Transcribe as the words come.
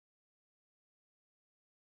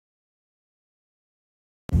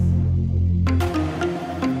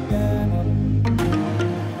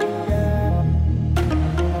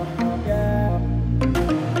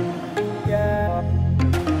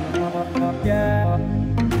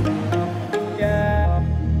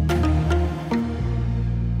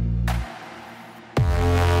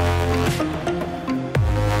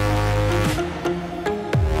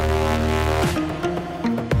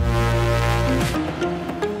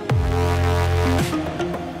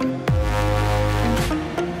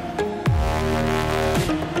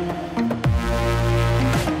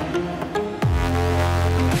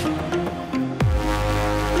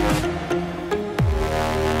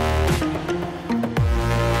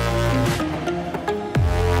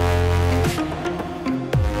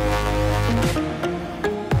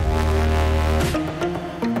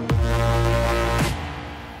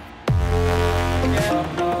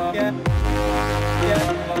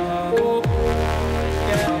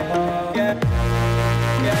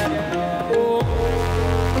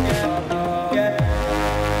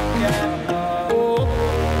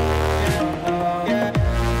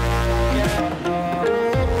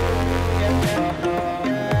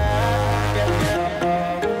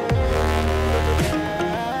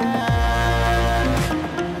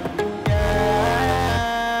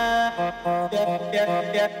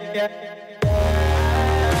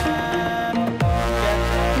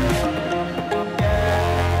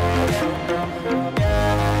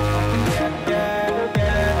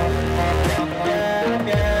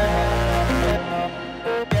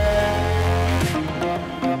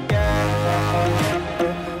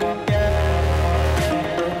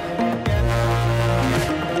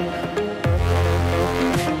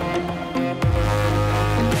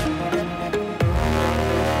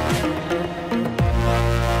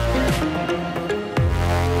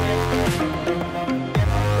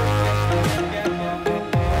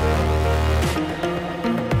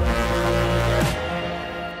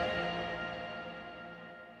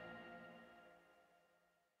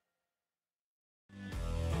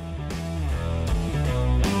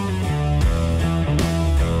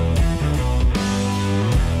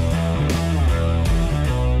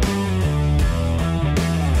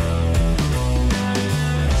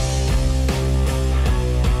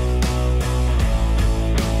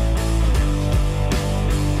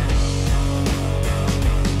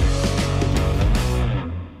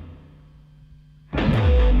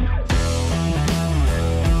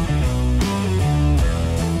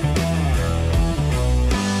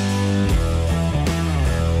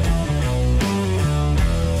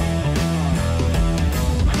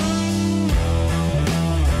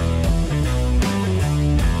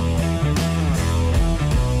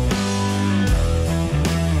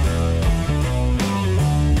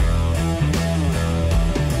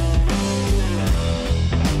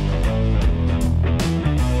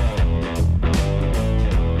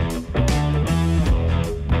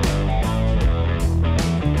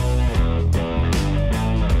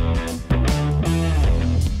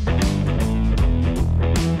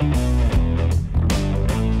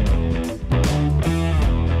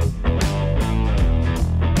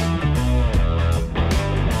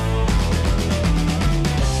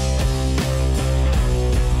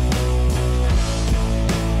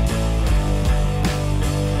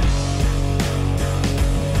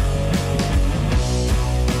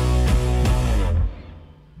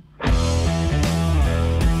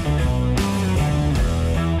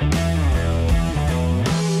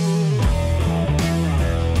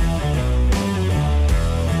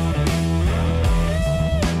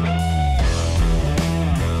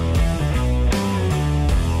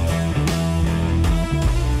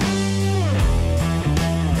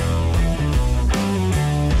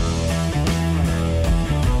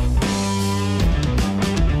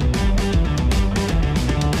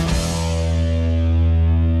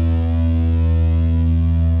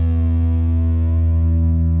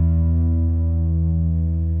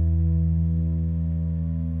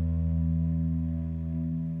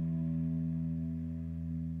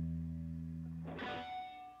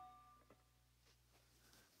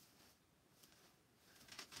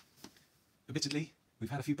Admittedly, we've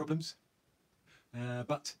had a few problems,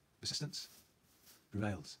 but persistence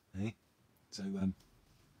prevails, eh? So I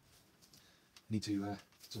need to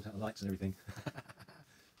sort out the lights and everything,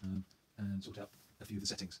 and sort out a few of the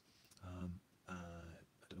settings. I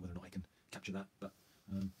don't know whether or not I can capture that, but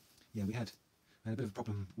yeah, we had a bit of a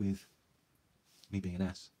problem with me being an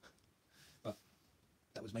ass, but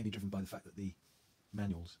that was mainly driven by the fact that the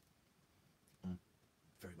manuals aren't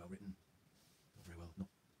very well written, not very well, not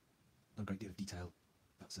a great deal of detail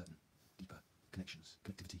about certain deeper connections,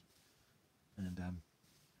 connectivity, and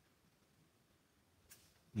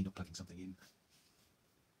me not plugging something in.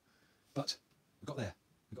 But we got there.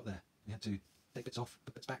 We had to take bits off,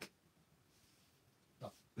 put bits back,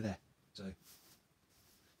 but we're there. So if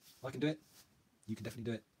I can do it, you can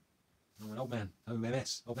definitely do it. I'm an old man,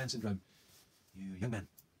 OMS, old man syndrome. You young man,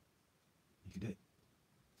 you can do it.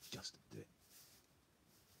 Just do it.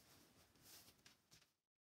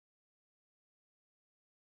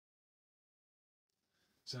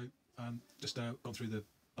 So just gone through the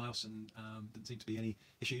BIOS and didn't seem to be any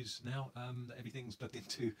issues now. Everything's plugged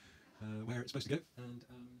into where it's supposed to go, and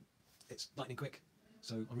it's lightning quick,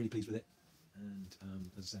 so I'm really pleased with it. And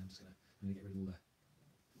as I say, I'm just going to get rid of all the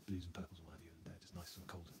blues and purples and what have you, and just nice sort of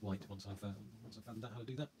cold white once I've found out how to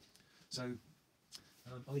do that. So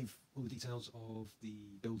I'll leave all the details of the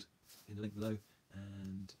build in the link below,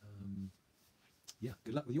 and yeah,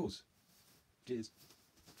 good luck with yours. Cheers.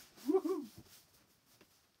 Woohoo!